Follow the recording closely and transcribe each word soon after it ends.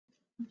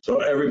So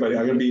everybody,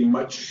 I'm going to be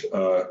much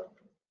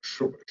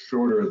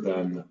shorter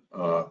than,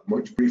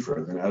 much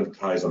briefer than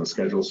advertised on the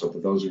schedule. So for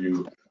those of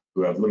you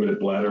who have limited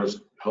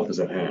bladders, help is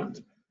at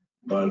hand.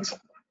 But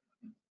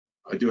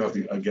I do have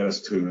to get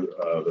us to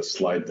the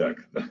slide deck.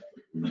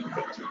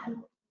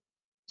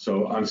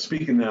 So I'm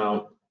speaking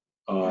now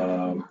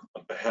on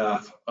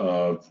behalf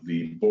of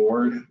the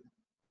board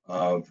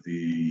of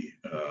the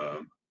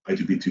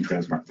I2B2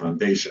 Transmart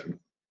Foundation.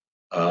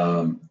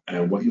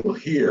 And what you'll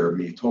hear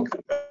me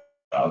talking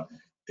about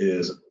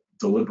is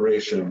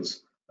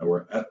deliberations that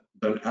were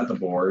done at the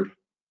board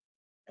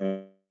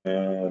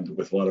and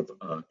with a lot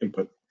of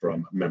input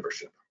from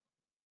membership.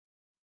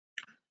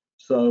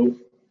 So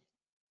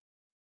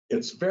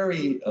it's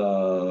very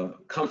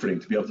comforting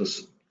to be able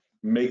to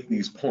make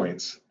these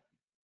points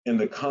in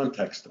the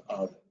context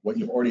of what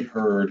you've already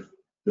heard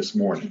this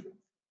morning.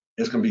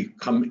 It's going to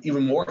become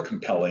even more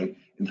compelling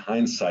in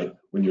hindsight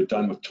when you're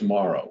done with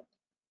tomorrow,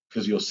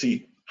 because you'll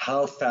see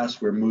how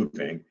fast we're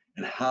moving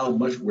and how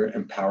much we're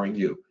empowering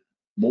you.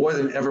 More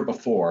than ever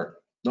before,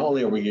 not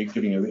only are we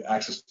giving you the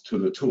access to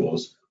the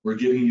tools, we're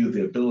giving you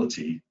the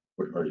ability,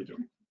 what are you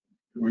doing?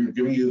 We're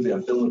giving you the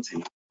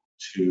ability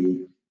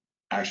to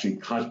actually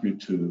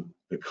contribute to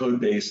the code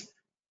base,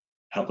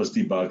 help us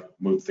debug,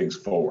 move things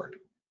forward.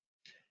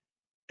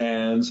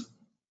 And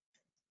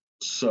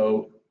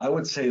so I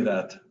would say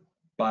that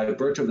by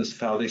virtue of this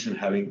foundation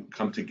having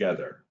come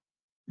together,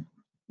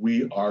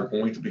 we are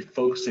going to be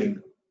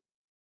focusing,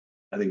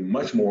 I think,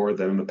 much more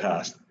than in the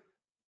past.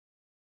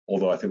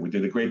 Although I think we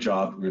did a great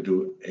job, we're going to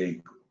do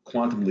a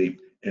quantum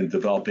leap in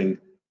developing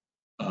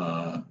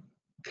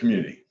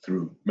community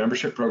through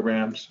membership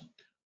programs,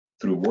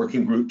 through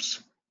working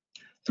groups,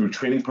 through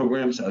training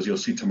programs, as you'll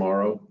see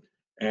tomorrow,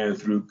 and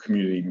through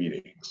community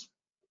meetings.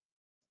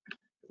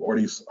 We've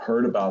already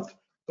heard about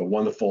the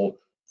wonderful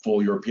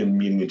full European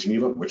meeting in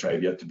Geneva, which I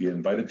have yet to be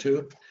invited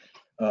to.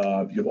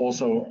 You've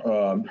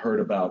also heard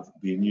about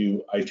the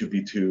new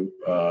I2B2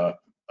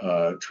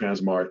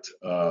 Transmart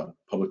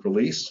public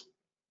release.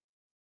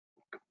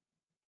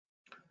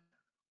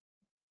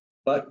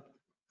 But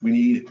we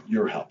need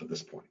your help at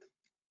this point.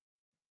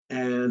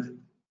 And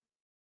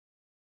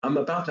I'm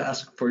about to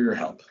ask for your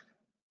help.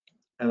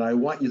 And I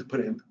want you to put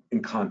it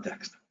in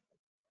context.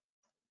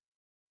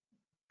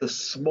 The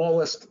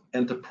smallest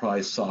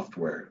enterprise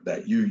software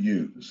that you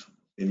use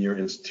in your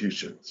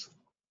institutions,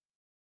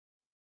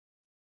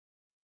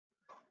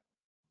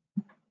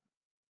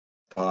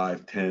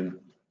 $5,000, $10,000,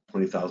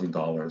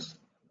 $20,000.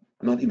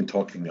 I'm not even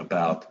talking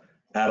about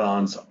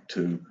add-ons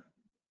to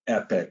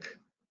Epic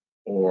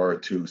or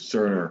to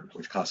Cerner,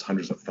 which costs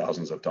hundreds of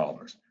thousands of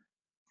dollars.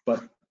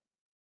 But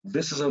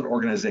this is an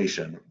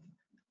organization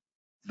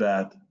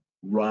that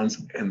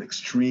runs an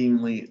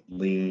extremely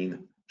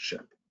lean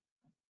ship.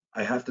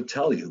 I have to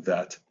tell you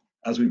that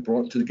as we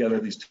brought together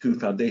these two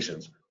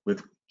foundations,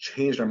 we've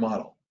changed our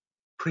model.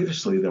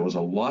 Previously, there was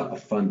a lot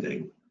of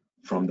funding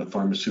from the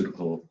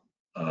pharmaceutical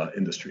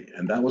industry,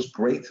 and that was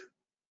great,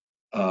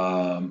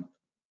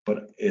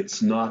 but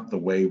it's not the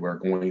way we're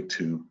going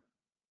to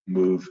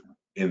move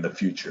in the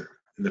future.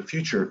 In the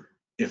future,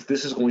 if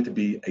this is going to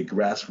be a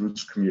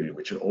grassroots community,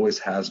 which it always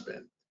has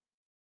been,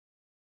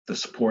 the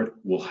support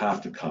will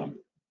have to come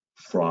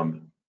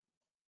from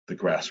the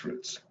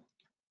grassroots.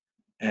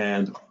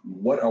 And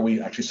what are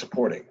we actually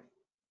supporting?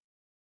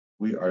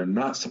 We are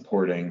not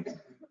supporting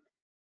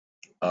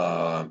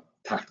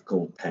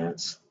tactical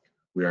pants.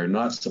 We are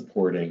not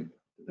supporting,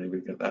 did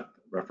anybody get that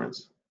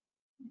reference?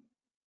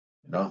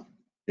 No?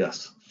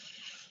 Yes.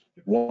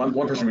 One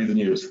person read the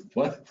news.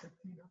 What?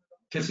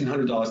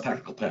 $1,500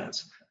 tactical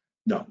pants.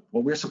 No,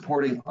 what we're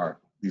supporting are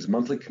these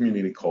monthly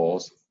community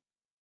calls,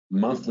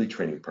 monthly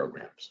training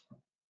programs,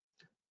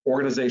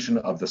 organization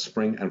of the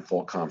spring and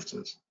fall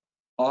conferences,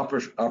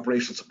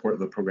 operational support of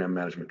the program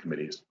management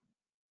committees,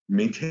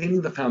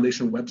 maintaining the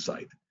foundation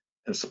website,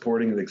 and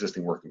supporting the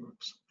existing working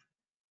groups.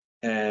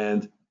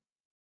 And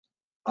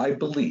I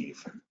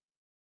believe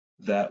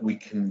that we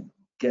can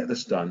get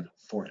this done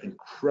for an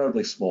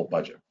incredibly small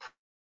budget,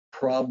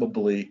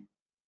 probably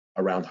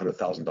around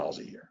 $100,000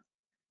 a year.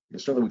 And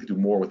certainly we could do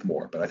more with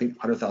more, but I think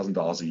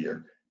 $100,000 a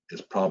year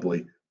is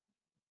probably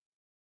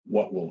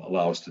what will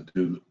allow us to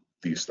do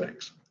these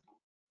things.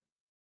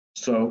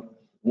 So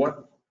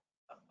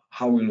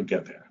how are we going to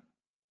get there?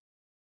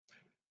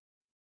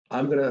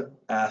 I'm going to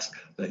ask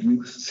that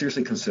you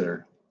seriously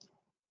consider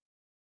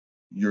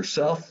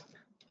yourself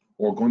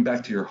or going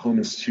back to your home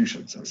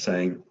institutions and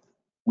saying,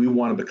 we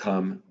want to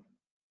become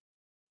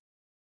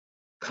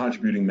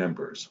contributing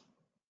members,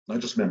 not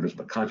just members,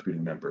 but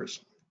contributing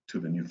members to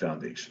the new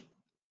foundation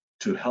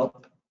to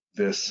help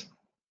this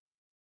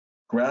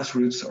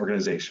grassroots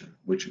organization,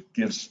 which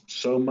gives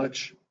so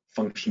much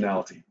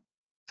functionality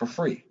for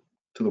free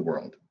to the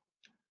world.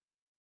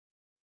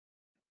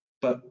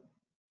 But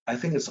I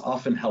think it's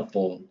often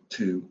helpful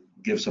to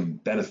give some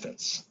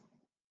benefits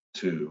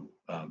to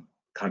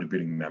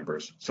contributing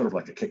members, sort of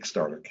like a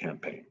Kickstarter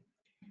campaign.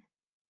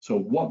 So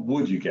what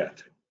would you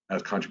get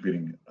as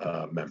contributing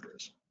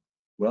members?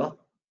 Well,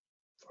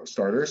 for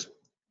starters,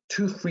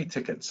 2 free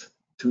tickets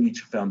to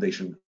each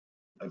foundation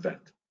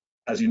event.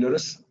 As you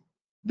notice,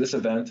 this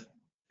event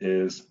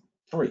is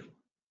free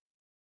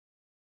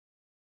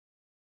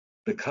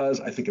because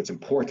I think it's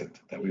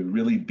important that we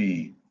really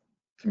be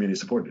community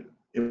supported.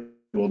 It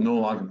will no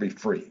longer be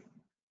free.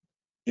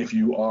 If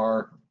you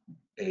are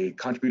a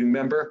contributing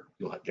member,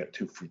 you'll get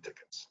 2 free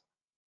tickets.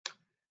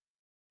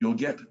 You'll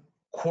get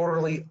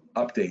quarterly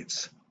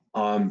updates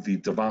on the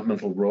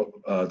development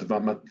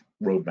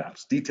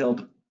roadmaps,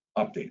 detailed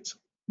updates,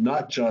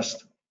 not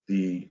just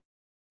the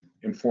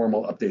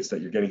informal updates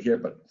that you're getting here,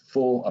 but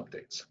full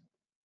updates.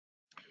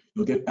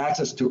 You'll get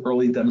access to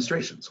early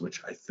demonstrations,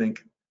 which I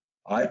think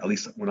at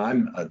least when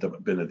I've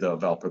been a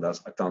developer,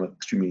 I found it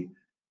extremely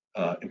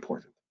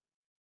important.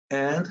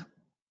 And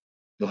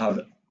you'll have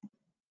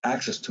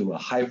access to a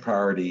high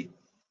priority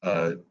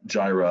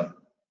Jira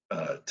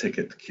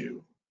ticket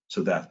queue,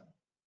 so that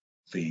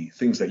the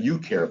things that you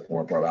care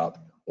more about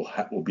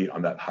will be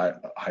on that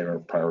higher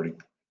priority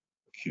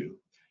queue.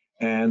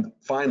 And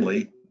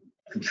finally,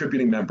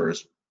 contributing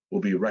members will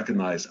be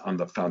recognized on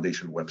the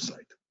foundation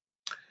website.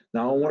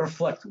 Now, I want to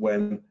reflect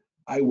when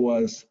I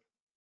was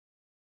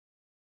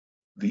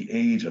the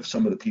age of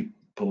some of the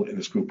people in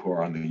this group who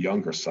are on the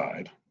younger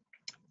side.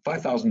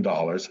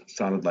 $5,000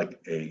 sounded like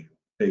a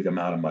big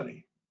amount of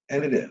money,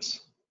 and it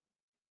is.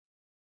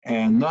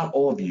 And not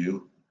all of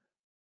you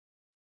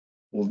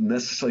will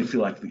necessarily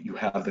feel like that you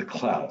have the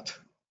clout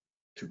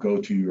to go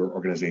to your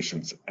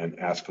organizations and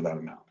ask for that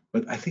amount.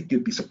 But I think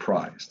you'd be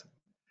surprised.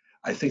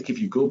 I think if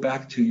you go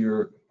back to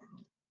your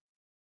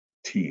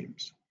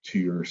teams, to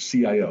your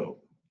CIO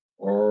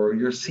or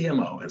your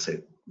CMO and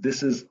say,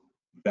 this is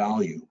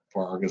value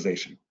for our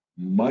organization,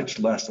 much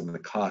less than the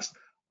cost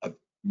of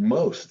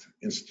most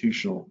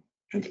institutional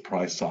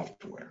enterprise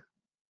software,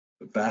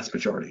 the vast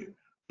majority,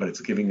 but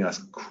it's giving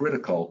us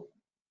critical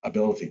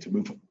ability to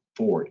move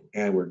forward,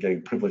 and we're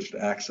getting privileged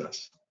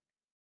access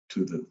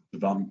to the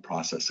development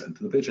process and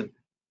to the vision.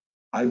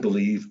 I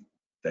believe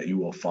that you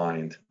will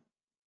find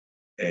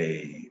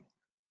a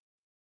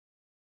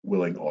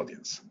willing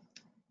audience.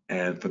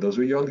 And for those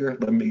who are younger,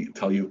 let me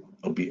tell you,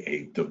 it'll be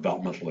a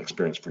developmental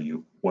experience for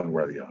you, one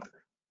way or the other.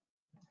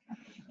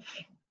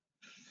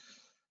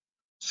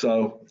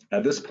 So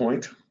at this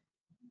point,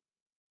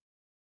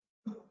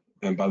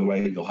 and by the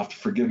way, you'll have to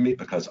forgive me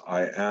because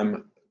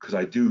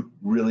I do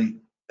really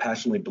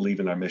passionately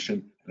believe in our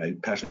mission, and I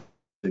passionately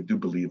do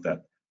believe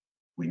that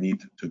we need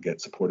to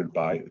get supported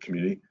by the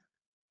community.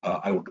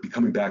 I will be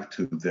coming back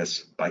to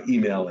this by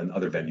email and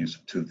other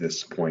venues to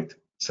this point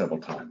several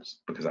times,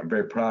 because I'm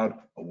very proud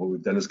of what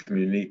we've done as a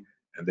community,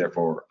 and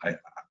therefore I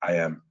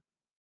am,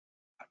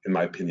 in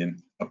my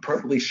opinion,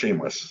 appropriately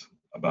shameless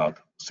about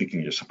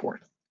seeking your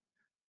support.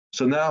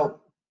 So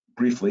now,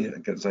 briefly,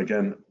 because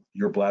again,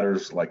 your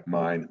bladders like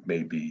mine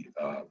may be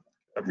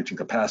reaching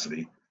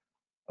capacity,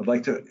 I'd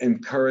like to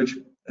encourage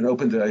and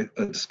open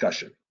a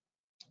discussion.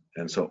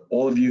 And so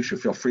all of you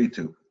should feel free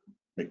to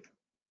make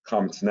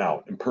comments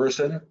now in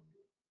person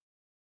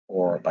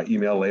or by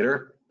email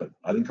later, but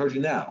I'd encourage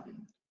you now.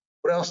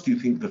 What else do you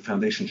think the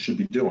foundation should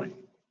be doing?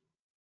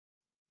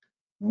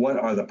 What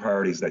are the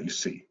priorities that you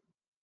see?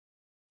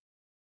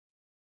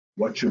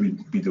 What should we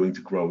be doing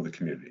to grow the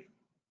community?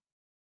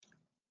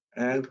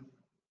 And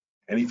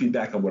any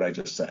feedback on what I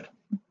just said?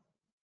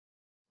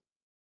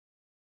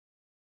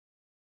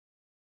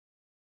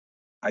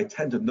 I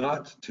tend to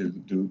not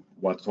to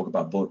want to talk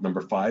about bullet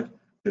number 5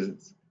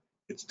 because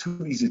it's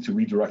too easy to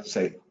redirect and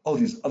say, oh,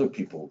 these other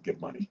people give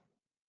money.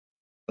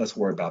 Let's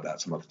worry about that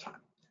some other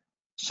time.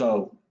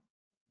 So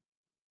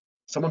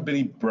someone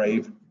be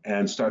brave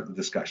and start the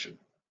discussion.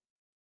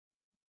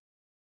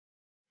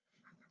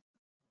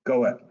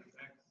 Go ahead.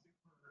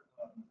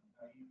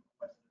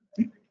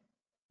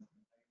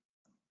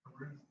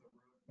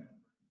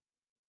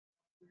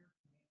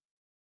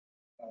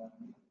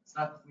 It's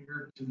not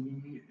clear to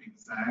me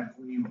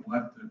exactly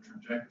what the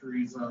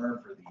trajectories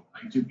are for the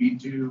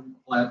I2B2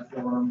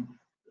 platform,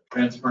 the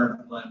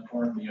Transmart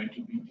platform, the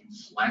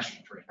I2B2/Trans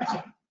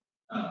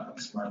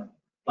smart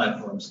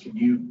platforms. Can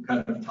you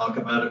kind of talk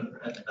about it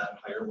at that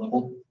higher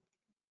level?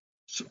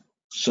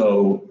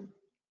 So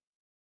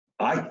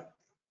I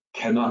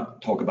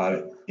cannot talk about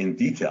it in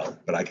detail,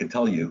 but I can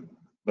tell you,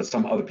 but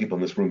some other people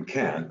in this room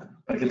can,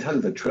 I can tell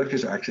you the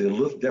trajectories are actually a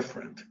little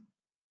different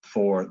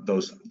for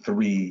those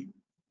 3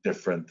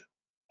 different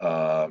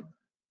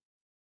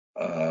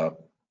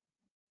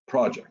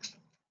projects.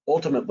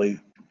 Ultimately,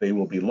 they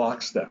will be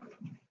lockstep,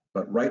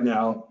 but right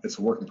now it's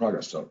a work in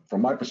progress. So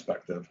from my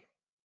perspective,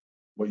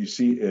 what you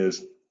see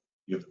is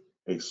you have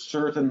a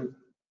certain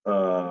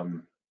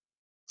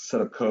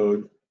set of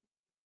code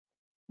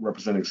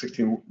representing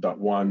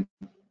 16.1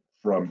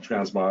 from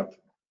Transmart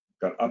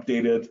got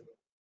updated,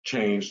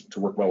 changed to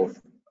work well with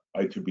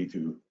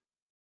I2B2.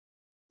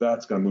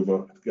 That's going to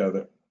move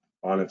together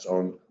on its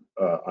own,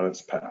 on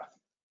its path.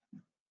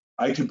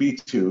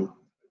 I2B2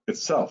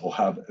 itself will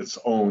have its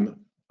own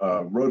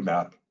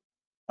roadmap.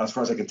 As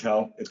far as I can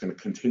tell, it's going to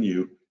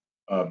continue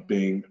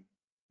going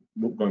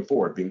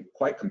forward, being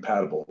quite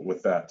compatible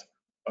with that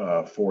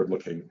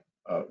forward-looking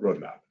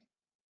roadmap.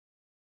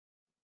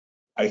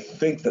 I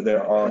think that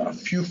there are a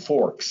few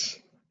forks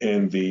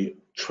in the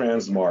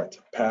Transmart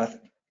path,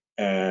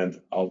 and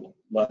I'll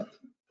let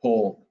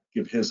Paul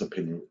give his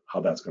opinion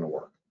how that's going to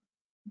work.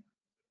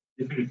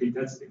 Definitely,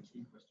 that's the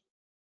key question.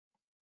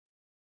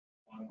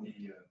 On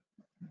the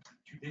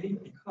today,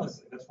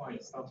 because that's why I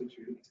started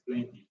to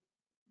explain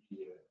the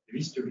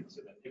history,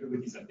 so that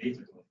everybody's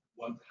updated on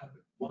what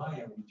happened. Why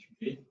are we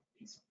today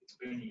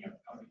explaining a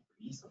public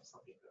release of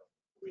something that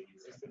already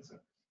existed? So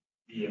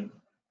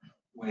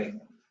where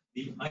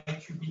the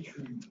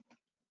I2B2,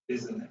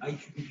 there's an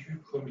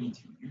I2B2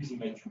 community using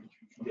I2B2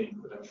 today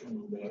in production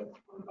in their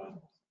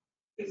environment.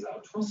 There's our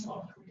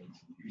Transmart community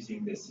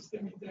using their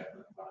system in their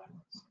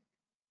environments.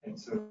 And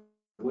so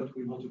what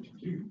we wanted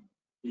to do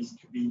is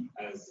to be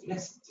as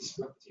less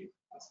disruptive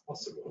as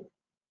possible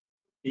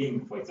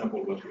in, for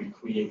example, what we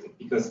created,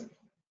 because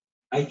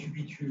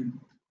I2B2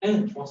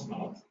 and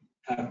Transmart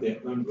have their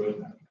own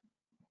roadmap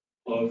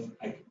of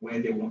like where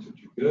they wanted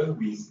to go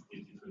with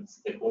the different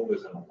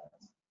stakeholders and all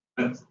that.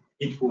 But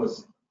it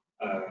was,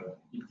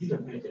 it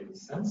didn't make any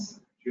sense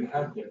to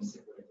have them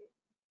separated.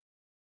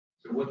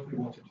 So what we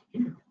wanted to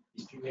do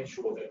is to make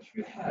sure that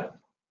you have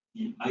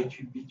the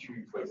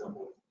I2B2, for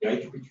example, the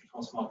I2B2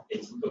 Transmart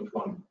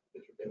 18.1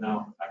 that you can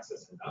now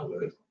access and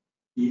download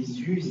is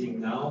using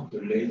now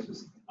the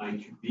latest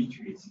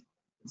I2B2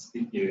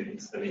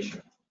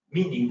 installation,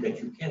 meaning that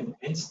you can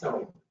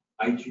install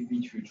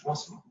I2B2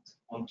 Transmart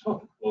on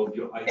top of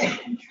your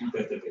I2B2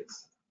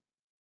 database.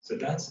 So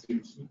that's the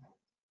key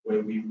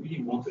where we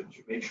really wanted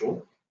to make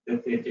sure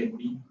that there can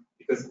be,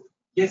 because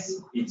yes,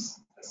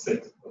 it's a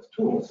set of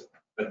tools,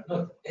 but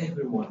not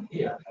everyone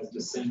here has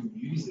the same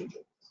usage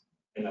of it.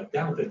 And I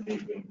doubt that there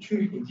are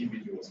two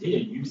individuals here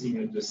using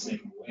it the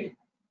same way.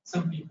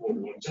 Some people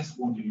will just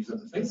want the user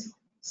interface.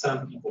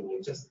 Some people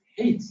will just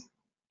hate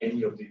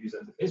any of the user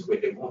interface where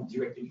they want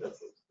directly to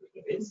access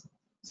the database.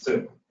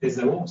 So there's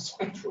a whole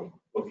spectrum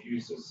of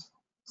users.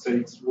 So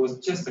it was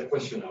just a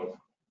question of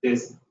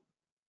there's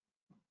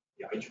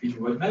the I2B2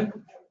 roadmap,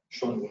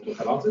 Sean will talk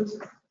about it.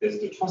 There's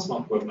the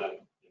Transmart roadmap,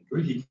 and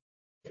Rudy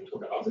can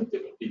talk about it.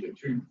 Definitely the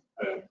two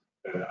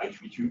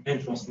I2B2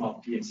 and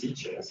Transmart PLC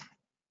chairs.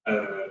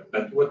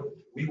 But what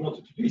we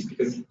wanted to do is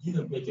because it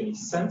didn't make any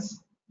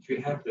sense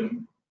to have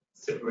them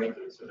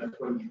separated. So that's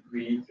why we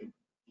created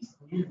this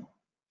new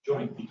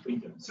joint between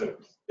them. So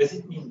does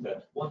it mean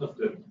that one of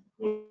them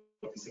will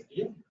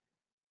disappear?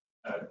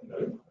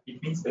 No.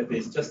 It means that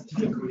there's just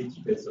different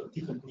community based on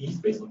different needs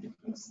based on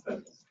different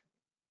studies.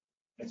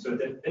 And so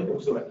then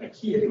also a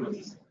key element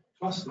is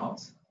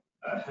Transmart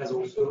has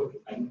also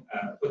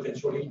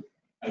potentially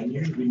a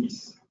new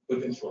release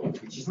potential,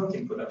 which is not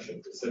in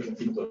production, the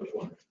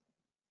 17.1.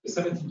 The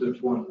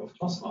 17.1 of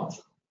Transmart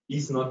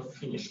is not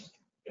finished.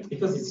 And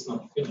because it's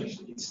not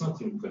finished, it's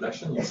not in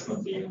production, it's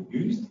not being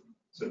used.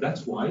 So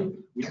that's why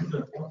we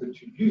didn't want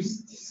to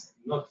use this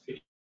not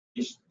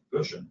finished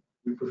version.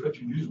 We prefer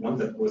to use one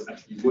that was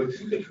actually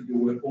working, that we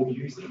were all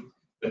using,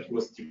 that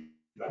was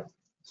developed,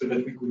 so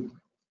that we could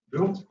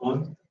build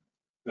on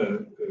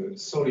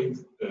solid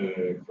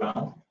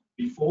ground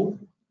before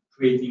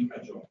creating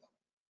a job.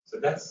 So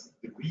that's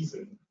the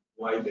reason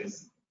why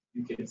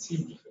you can see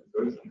different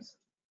versions.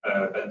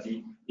 But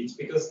it's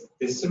because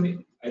there's so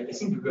many, I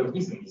think the real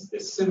reason is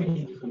there's so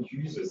many different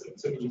users and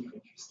so many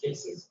different use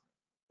cases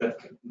that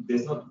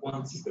there's not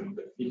one system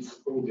that fits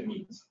all the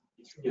needs.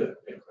 It's really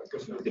a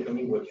question of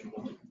determining what you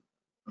want to do.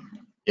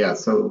 Yeah,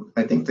 so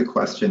I think the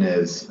question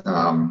is,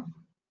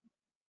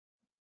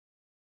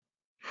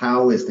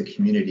 how is the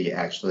community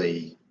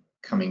actually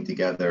coming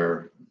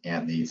together,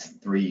 and these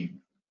three,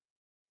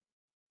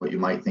 what you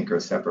might think are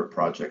separate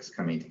projects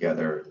coming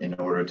together in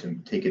order to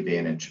take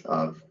advantage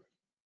of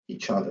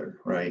each other,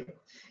 right?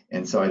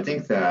 And so I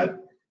think that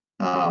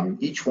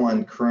each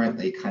one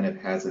currently kind of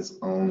has its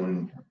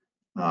own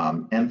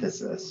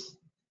emphasis,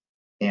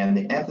 and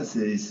the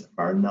emphases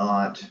are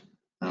not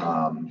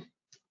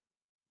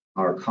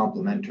are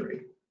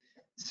complementary.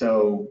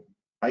 So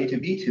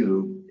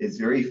I2B2 is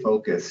very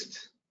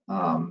focused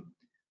on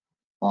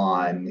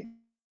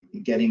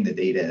getting the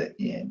data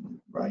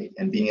in, right,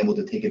 and being able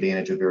to take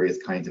advantage of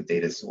various kinds of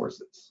data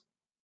sources.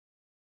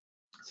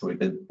 So we've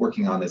been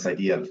working on this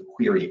idea of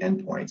query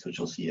endpoints, which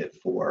you'll see at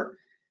 4,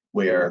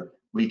 where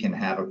we can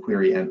have a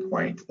query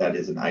endpoint that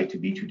is an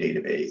I2B2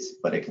 database,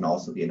 but it can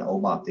also be an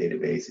OMOP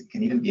database. It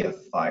can even be a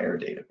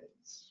FHIR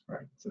database,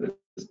 right? So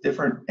there's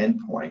different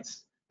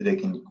endpoints that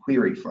it can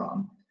query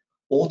from,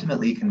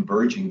 ultimately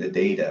converging the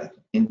data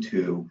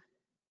into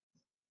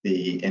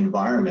the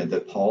environment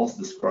that Paul's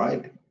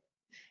describing.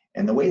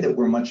 And the way that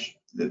we're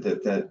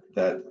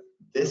that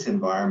this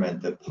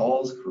environment that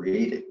Paul's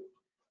created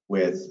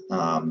with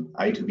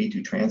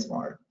I2B2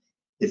 Transmart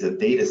is a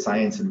data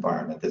science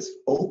environment that's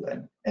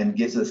open and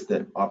gives us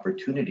the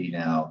opportunity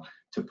now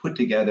to put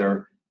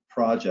together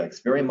projects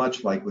very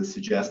much like was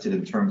suggested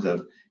in terms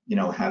of, you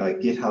know, have a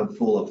GitHub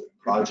full of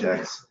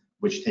projects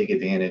which take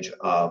advantage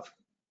of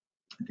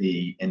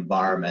the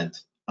environment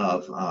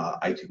of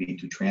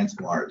I2B2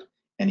 Transmart,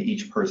 and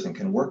each person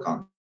can work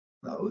on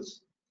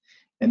those.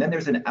 And then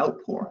there's an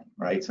outpouring,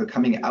 right? So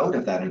coming out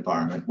of that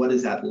environment, what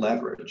does that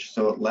leverage?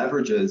 So it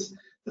leverages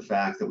the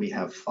fact that we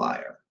have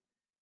FHIR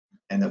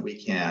and that we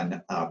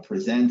can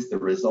present the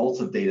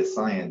results of data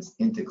science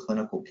into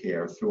clinical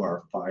care through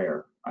our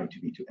FHIR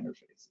I2B2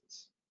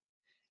 interfaces.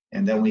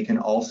 And then we can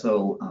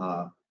also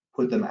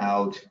put them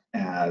out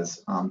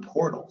as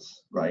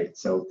portals, right?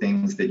 So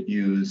things that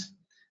use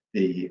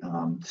the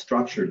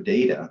structured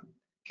data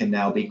can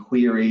now be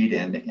queried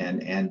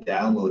and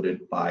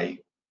downloaded by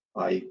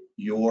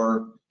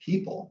your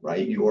people,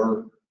 right?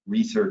 Your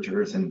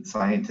researchers and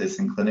scientists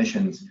and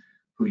clinicians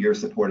who you're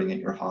supporting at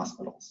your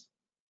hospitals.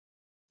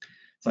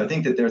 So I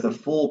think that there's a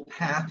full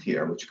path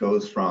here, which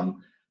goes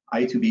from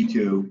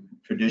I2B2,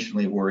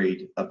 traditionally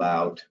worried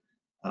about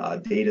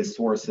data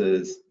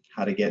sources,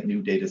 how to get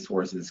new data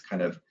sources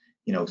kind of,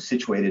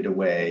 situated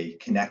away,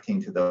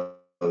 connecting to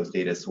those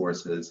data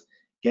sources,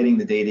 getting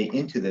the data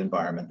into the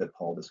environment that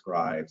Paul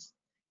describes,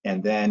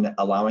 and then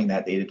allowing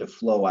that data to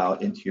flow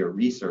out into your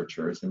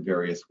researchers in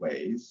various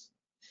ways.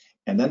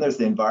 And then there's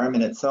the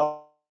environment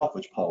itself,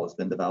 which Paul has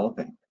been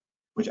developing,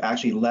 which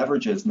actually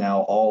leverages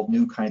now all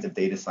new kinds of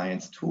data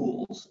science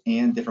tools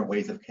and different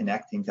ways of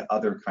connecting to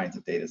other kinds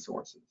of data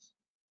sources.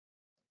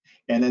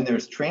 And then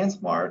there's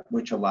Transmart,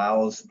 which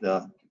allows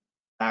the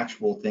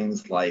actual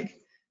things like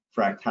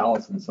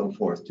Fractalis and so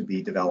forth to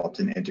be developed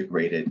and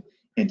integrated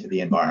into the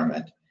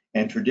environment.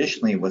 And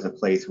traditionally was a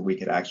place where we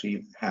could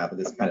actually have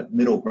this kind of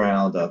middle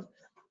ground of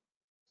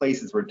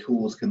places where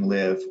tools can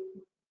live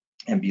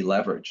and be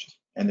leveraged.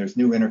 And there's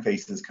new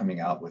interfaces coming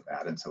out with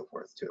that and so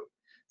forth too.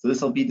 So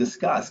this will be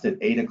discussed at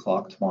 8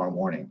 o'clock tomorrow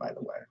morning, by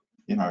the way,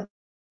 in our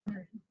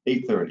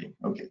 8:30,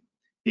 okay,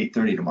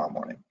 8:30 tomorrow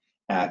morning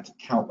at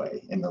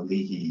Countway in the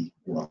Leahy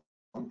room.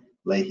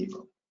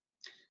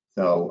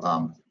 So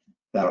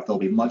there'll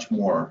be much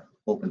more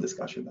open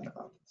discussion then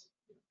about this.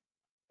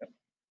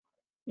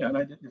 Yeah,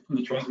 and from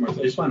the Transmart,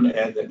 I just wanted to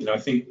add that, I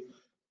think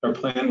our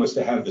plan was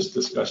to have this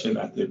discussion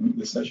at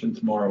the session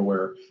tomorrow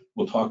where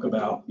we'll talk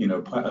about,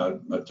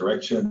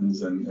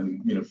 directions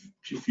and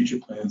future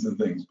plans and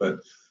things. But,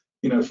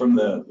 from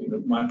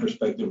my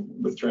perspective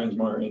with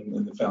Transmart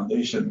and the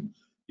foundation,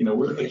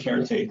 we're the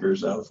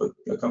caretakers of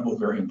a couple of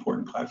very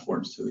important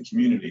platforms to the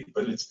community,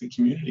 but it's the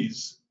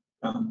community's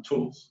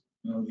tools.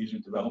 These are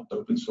developed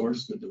open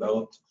source, they're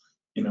developed,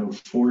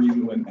 for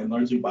you and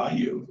largely by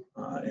you.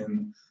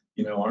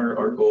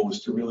 Our goal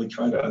was to really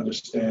try to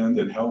understand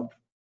and help,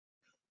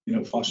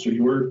 foster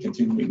your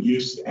continuing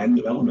use and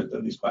development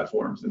of these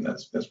platforms, and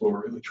that's what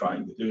we're really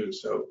trying to do.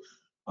 So,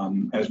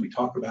 as we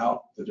talk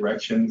about the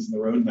directions and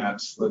the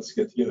roadmaps, let's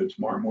get together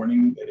tomorrow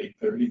morning at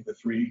 8:30. The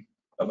three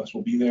of us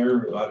will be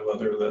there. A lot of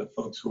other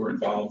folks who are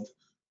involved,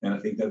 and I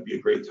think that'd be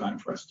a great time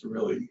for us to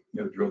really,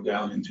 drill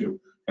down into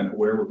kind of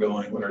where we're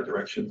going, what our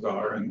directions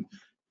are, and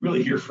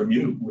really hear from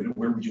you.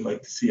 Where would you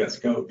like to see us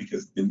go?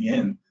 Because in the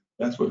end,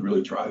 that's what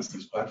really drives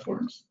these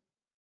platforms.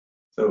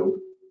 So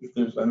if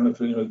there's, I don't know if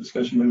there's any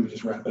discussion, maybe we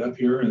just wrap it up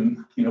here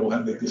and, we'll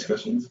have the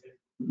discussions.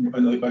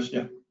 Another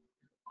question?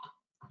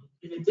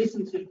 Yeah. In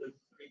addition to the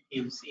three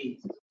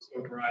PMCs,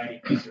 so a variety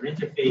of user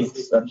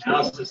interfaces,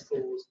 analysis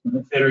tools,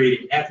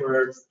 federated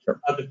networks,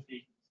 other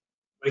things.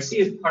 What I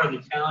see as part of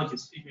the challenge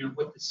is figuring out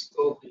what the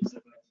scope is of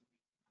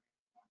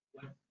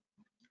it.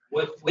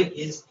 What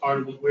is part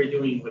of what we're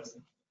doing, what's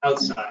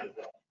outside of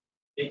that.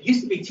 It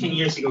used to be 10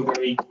 years ago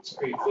very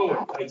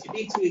straightforward.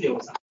 I2B2, there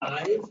was a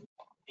Hive,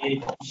 and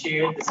if you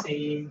shared the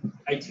same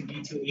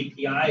I2B2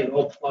 API, it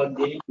all plugged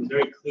in, it was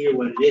very clear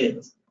what it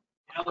is.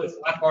 Now it's a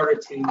lot harder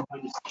to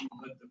understand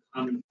what the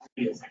common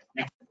is.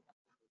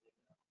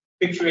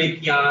 Picture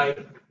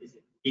API, is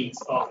it being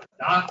installed in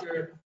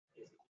Docker?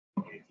 Is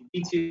it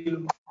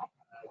I2B2,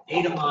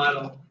 data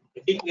model? I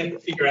think we have to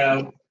figure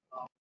out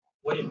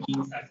what it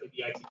means to actually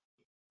be I2B2.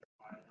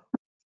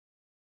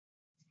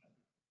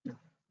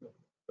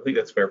 I think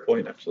that's a fair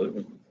point,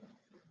 absolutely.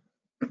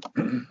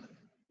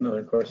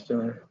 Another question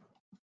there.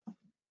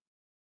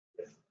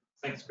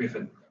 Thanks,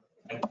 Griffin.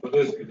 And for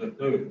those who don't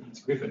know,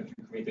 it's Griffin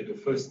who created the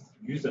first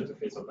user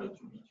interface of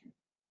I2B2.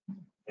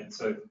 And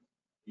so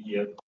the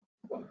you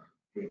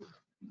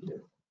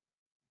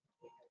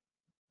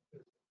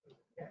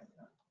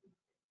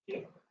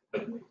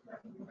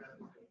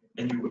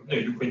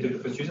created the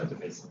first user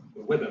interface,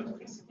 the web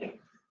interface, yeah.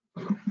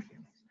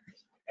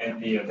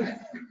 And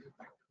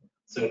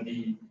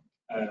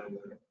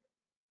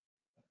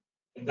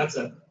and that's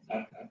a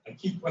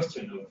key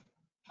question of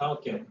how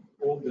can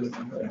all those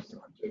different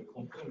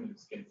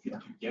components can fit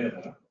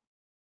together.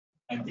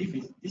 And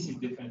this is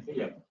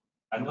definitely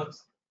a not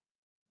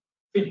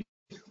finished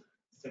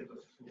set of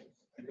tools,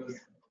 because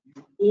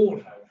you all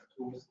have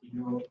tools in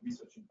your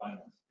research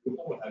environment. You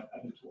all have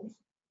other tools,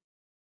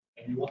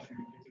 and you want to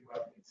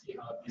integrate and see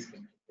how this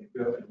can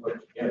go and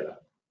work together.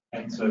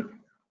 And so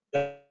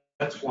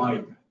that's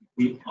why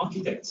we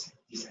architect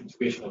this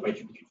integration of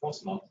I2B2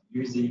 Transmart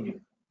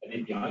using an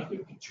API,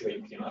 the picture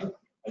API,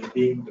 as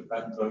being the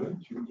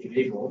backbone to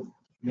enable to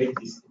make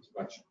this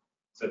interaction.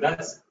 So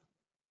that's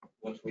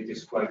what we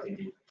described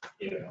in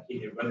the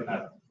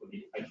roadmap for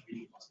the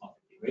I2B2 Transmart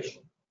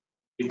integration,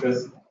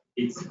 because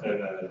it's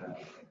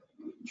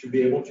should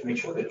be able to make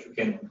sure that you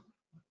can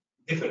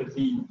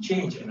definitely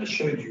change. And I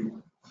showed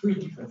you 3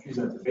 different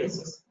user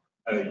interfaces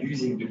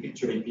using the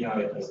picture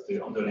API as the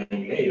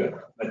underlying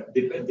layer, but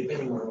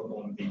depending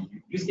on the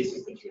use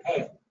cases that you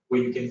have,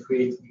 where you can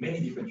create many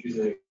different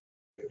user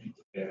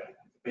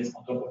interfaces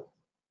on top of it.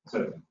 So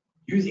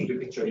using the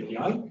picture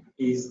API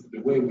is the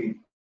way we've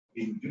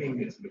been doing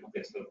it in the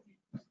context of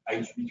the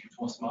I2B2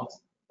 Transmart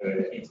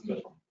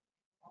 18.1.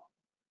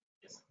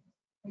 Yes.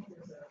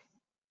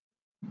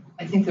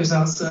 I think there's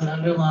also an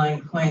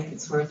underlying point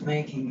that's worth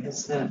making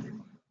is that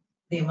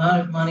the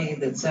amount of money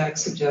that Zach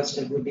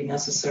suggested would be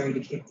necessary to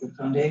keep the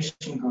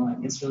foundation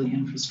going is really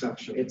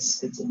infrastructure.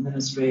 It's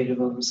administrative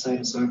oversight,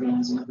 it's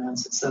organizing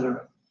events, et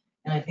cetera.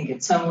 And I think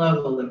at some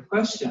level the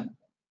question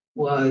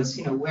was,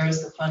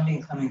 where's the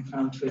funding coming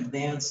from to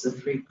advance the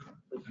free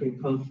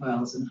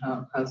profiles and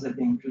how's that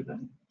being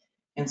driven?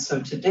 And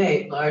so to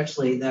date,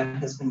 largely that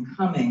has been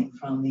coming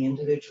from the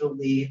individual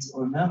leads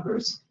or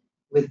members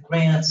with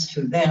grants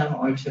to them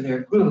or to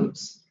their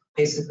groups,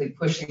 basically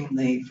pushing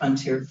the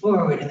frontier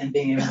forward and then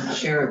being able to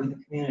share it with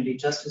the community,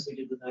 just as we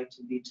did with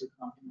I2B2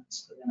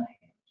 compliments with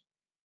NIH.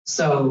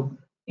 So,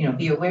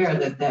 be aware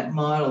that that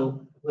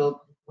model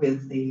will,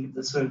 with the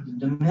sort of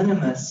de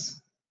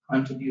minimis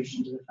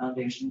contribution to the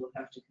foundation, will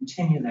have to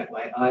continue that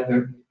way.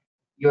 Either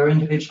your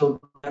individual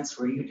grants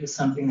where you do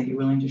something that you're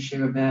willing to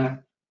share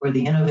back, or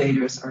the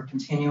innovators are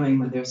continuing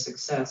with their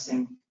success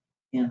in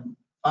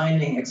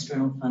finding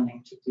external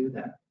funding to do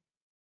that.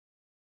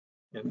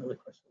 Another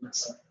question.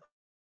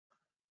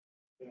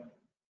 Yeah,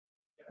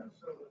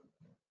 so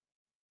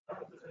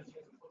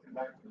looking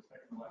back to the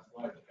second to last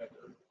slide,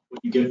 what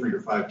you get for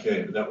your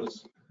 5K, that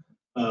was,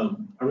 I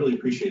really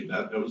appreciate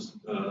that. That was,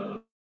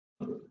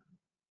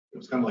 it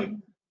was kind of like,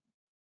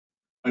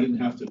 I didn't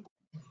have to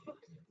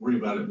worry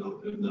about it,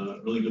 and a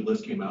really good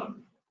list came out.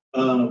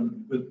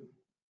 But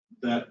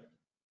that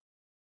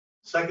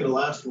second to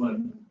last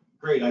one,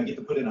 great, I get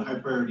to put in a high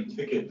priority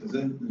ticket, because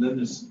then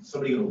there's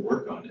somebody going to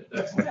work on it.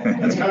 That's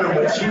kind of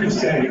what she was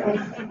saying.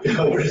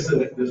 Where does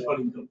this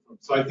funding come from?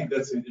 So I think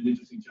that's an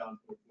interesting challenge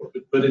for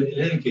it. But in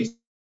any case,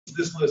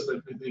 this list, I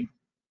think,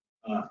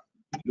 you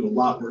can do a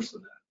lot worse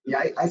than that.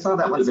 Yeah, I saw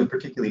that one as a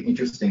particularly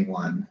interesting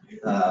one.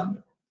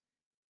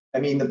 I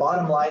mean, the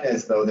bottom line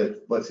is, though,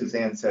 that what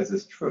Suzanne says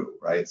is true,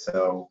 right?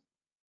 So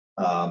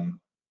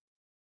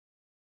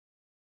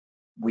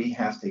we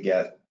have to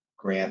get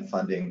grant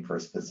funding for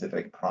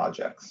specific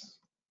projects.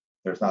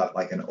 There's not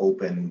like an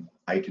open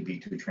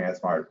I2B2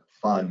 Transmart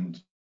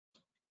fund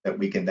that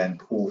we can then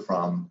pull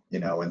from,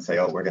 and say,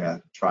 oh, we're going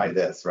to try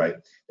this, right?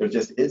 There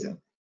just isn't.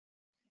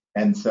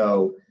 And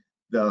so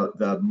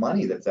the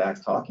money that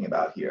Zach's talking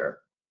about here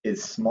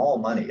is small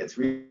money. It's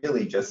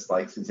really just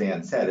like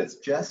Suzanne said, it's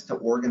just to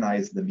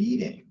organize the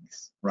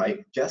meetings,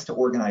 right? Just to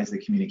organize the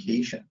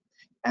communication.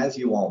 As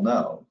you all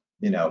know,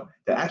 to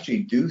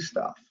actually do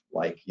stuff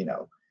like,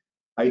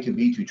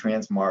 I2B2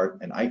 Transmart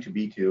and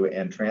I2B2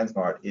 and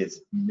Transmart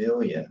is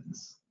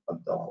millions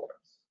of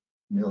dollars,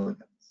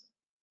 millions.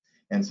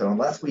 And so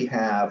unless we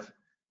have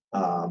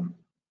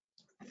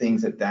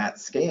things at that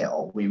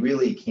scale, we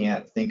really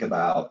can't think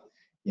about,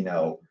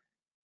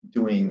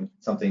 doing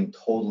something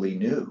totally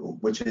new,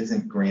 which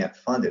isn't grant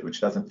funded, which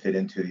doesn't fit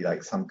into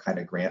like some kind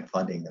of grant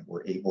funding that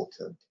we're able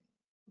to.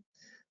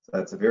 So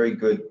that's a very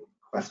good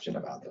question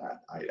about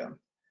that item.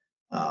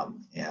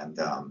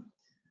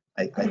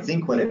 I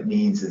think what it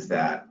means is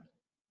that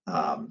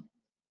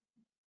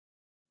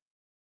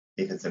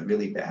if it's a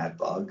really bad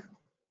bug,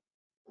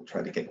 we'll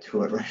try to get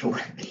to it right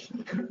away.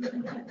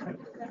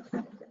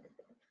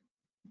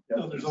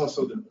 There's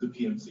also the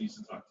PMCs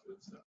to talk to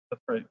and stuff.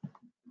 That's right.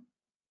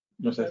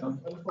 You want to say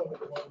something? I just want to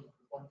make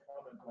one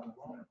comment on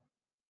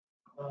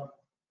that.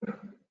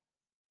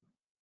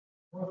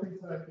 One of the things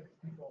that I think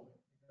people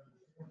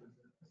understand is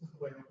that this is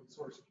the way open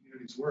source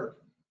communities work.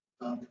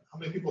 How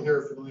many people here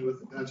are familiar with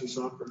the Apache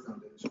Software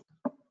Foundation?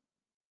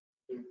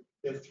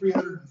 They have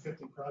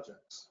 350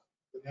 projects.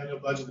 The annual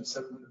budget is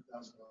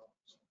 $700,000.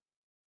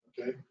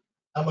 Okay,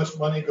 how much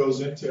money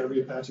goes into every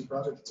Apache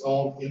project? It's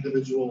all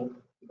individual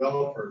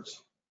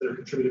developers that are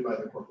contributed by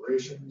their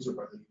corporations or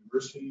by the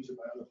universities or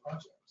by other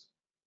projects.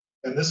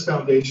 And this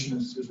foundation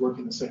is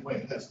working the same way.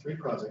 It has 3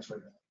 projects right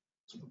now.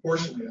 So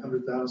proportionally,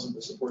 100,000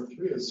 to support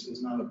 3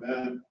 is not a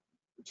bad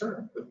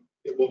return, but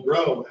it will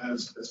grow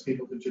as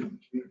people contribute to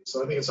the community.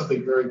 So I think it's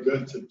something very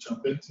good to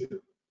jump into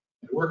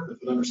and work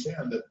with, and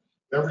understand that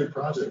every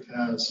project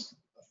has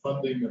a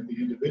funding of the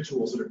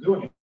individuals that are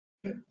doing it.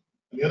 And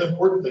the other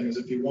important thing is,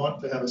 if you want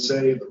to have a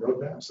say in the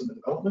roadmaps and the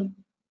development,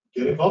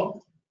 get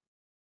involved.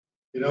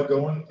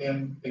 Go in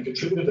and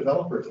contribute a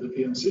developer to the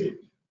PMC.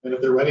 And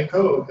if they're writing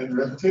code and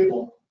they're at the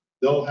table,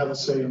 they'll have a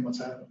say in what's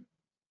happening.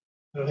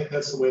 And I think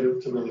that's the way to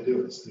really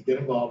do it, is to get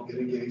involved, get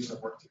engaged, and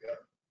work together.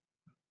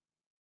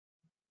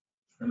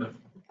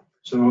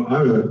 So I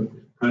have a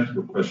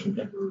practical question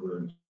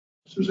for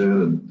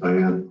Suzanne and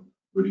Diane,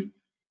 Rudy.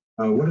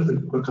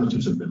 What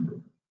constitutes a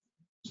member?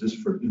 Is this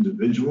for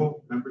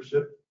individual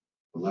membership,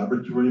 a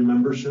laboratory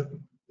membership,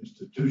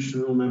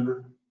 institutional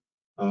member,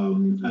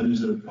 and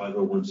is it a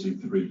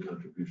 501c3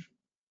 contribution?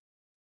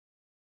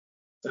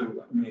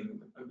 So, I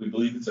mean, we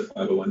believe it's a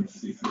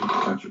 501c3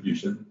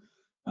 contribution.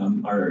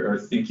 Our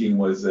thinking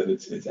was that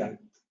it's at,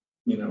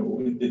 you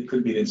know, it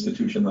could be at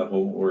institution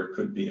level or it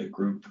could be a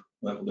group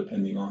level,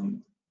 depending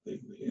on the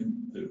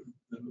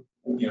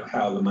you know,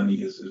 how the money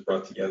is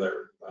brought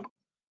together.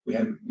 We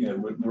hadn't, you know,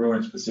 we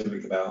weren't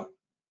specific about,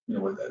 you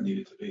know, what that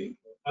needed to be.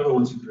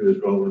 501c3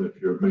 is relevant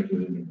if you're making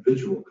an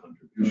individual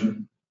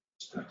contribution.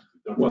 It's tax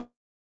deductible.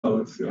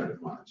 Well, It's the other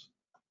lines.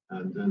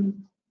 And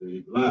then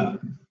the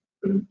lab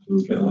could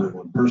include more than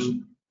one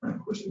person. Of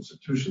course,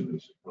 institution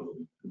is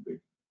probably too big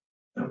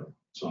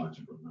size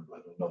for a member. I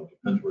don't know. It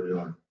depends where you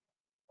are.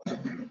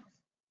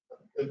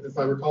 If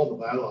I recall the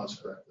bylaws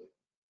correctly,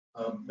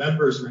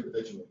 members are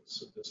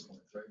individuals at this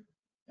point, right?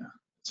 Yeah.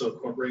 So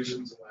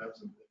corporations and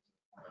labs and things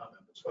are not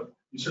members, but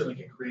you certainly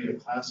can create a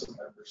class of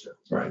membership.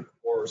 Right.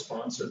 Or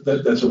sponsor.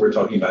 That's what we're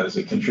talking about, is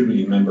a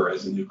contributing member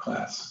as a new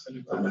class A new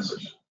of class.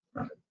 members.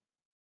 Right.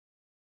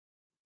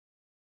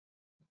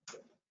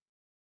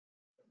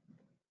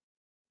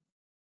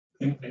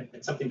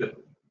 And something that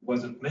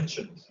wasn't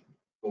mentioned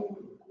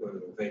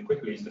very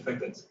quickly is the fact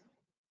that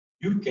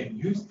you can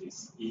use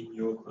this in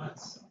your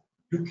class.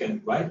 You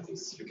can write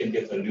this. You can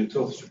get a letter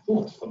of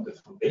support from the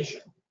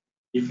foundation.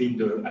 If in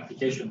the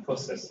application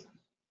process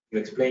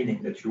you're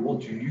explaining that you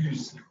want to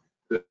use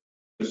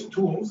those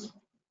tools,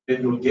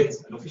 then you'll get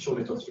an official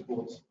letter of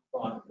support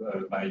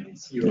by the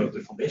CEO of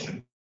the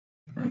foundation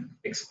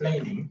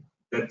explaining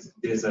that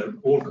there's a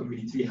whole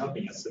community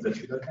helping us, so that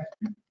you don't have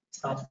to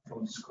start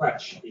from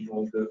scratch in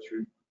order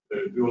to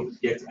build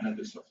yet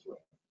another software.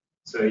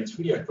 So it's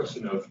really a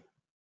question of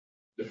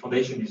the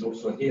foundation is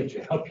also here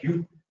to help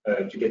you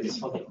to get this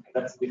funding, and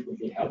that's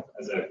definitely help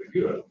as a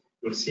reviewer.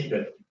 You'll see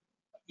that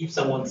if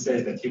someone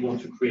says that he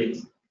wants to create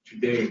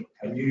today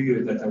a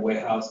new data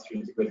warehouse to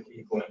integrate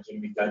clinical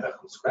engineering data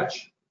from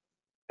scratch,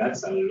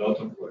 that's a lot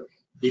of work.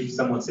 If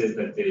someone says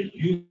that they're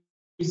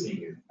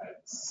using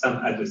some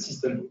other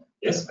system,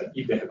 yes, but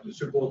if they have the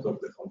support of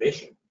the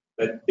foundation,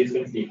 that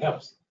definitely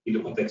helps in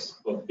the context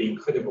of being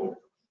credible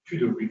to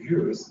the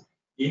reviewers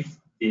if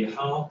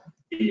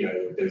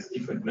there's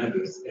different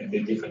members and the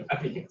different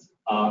applicants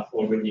are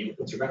already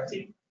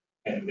interacting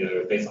and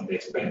based on the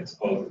experience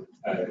of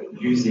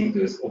using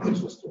those open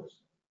source tools.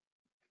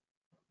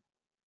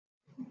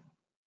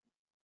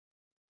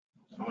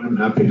 I'm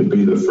happy to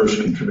be the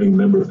first contributing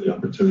member if the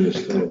opportunity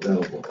is still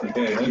available.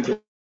 Okay, thank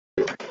you.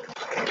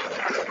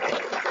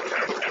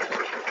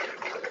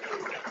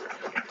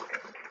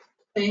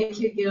 Thank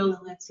you, Gil,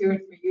 and let's hear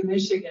it for you,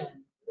 Michigan.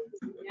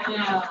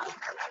 Yeah.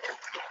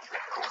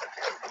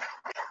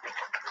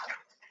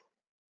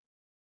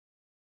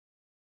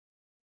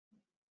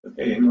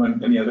 Okay,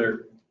 anyone, any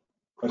other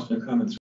questions or comments?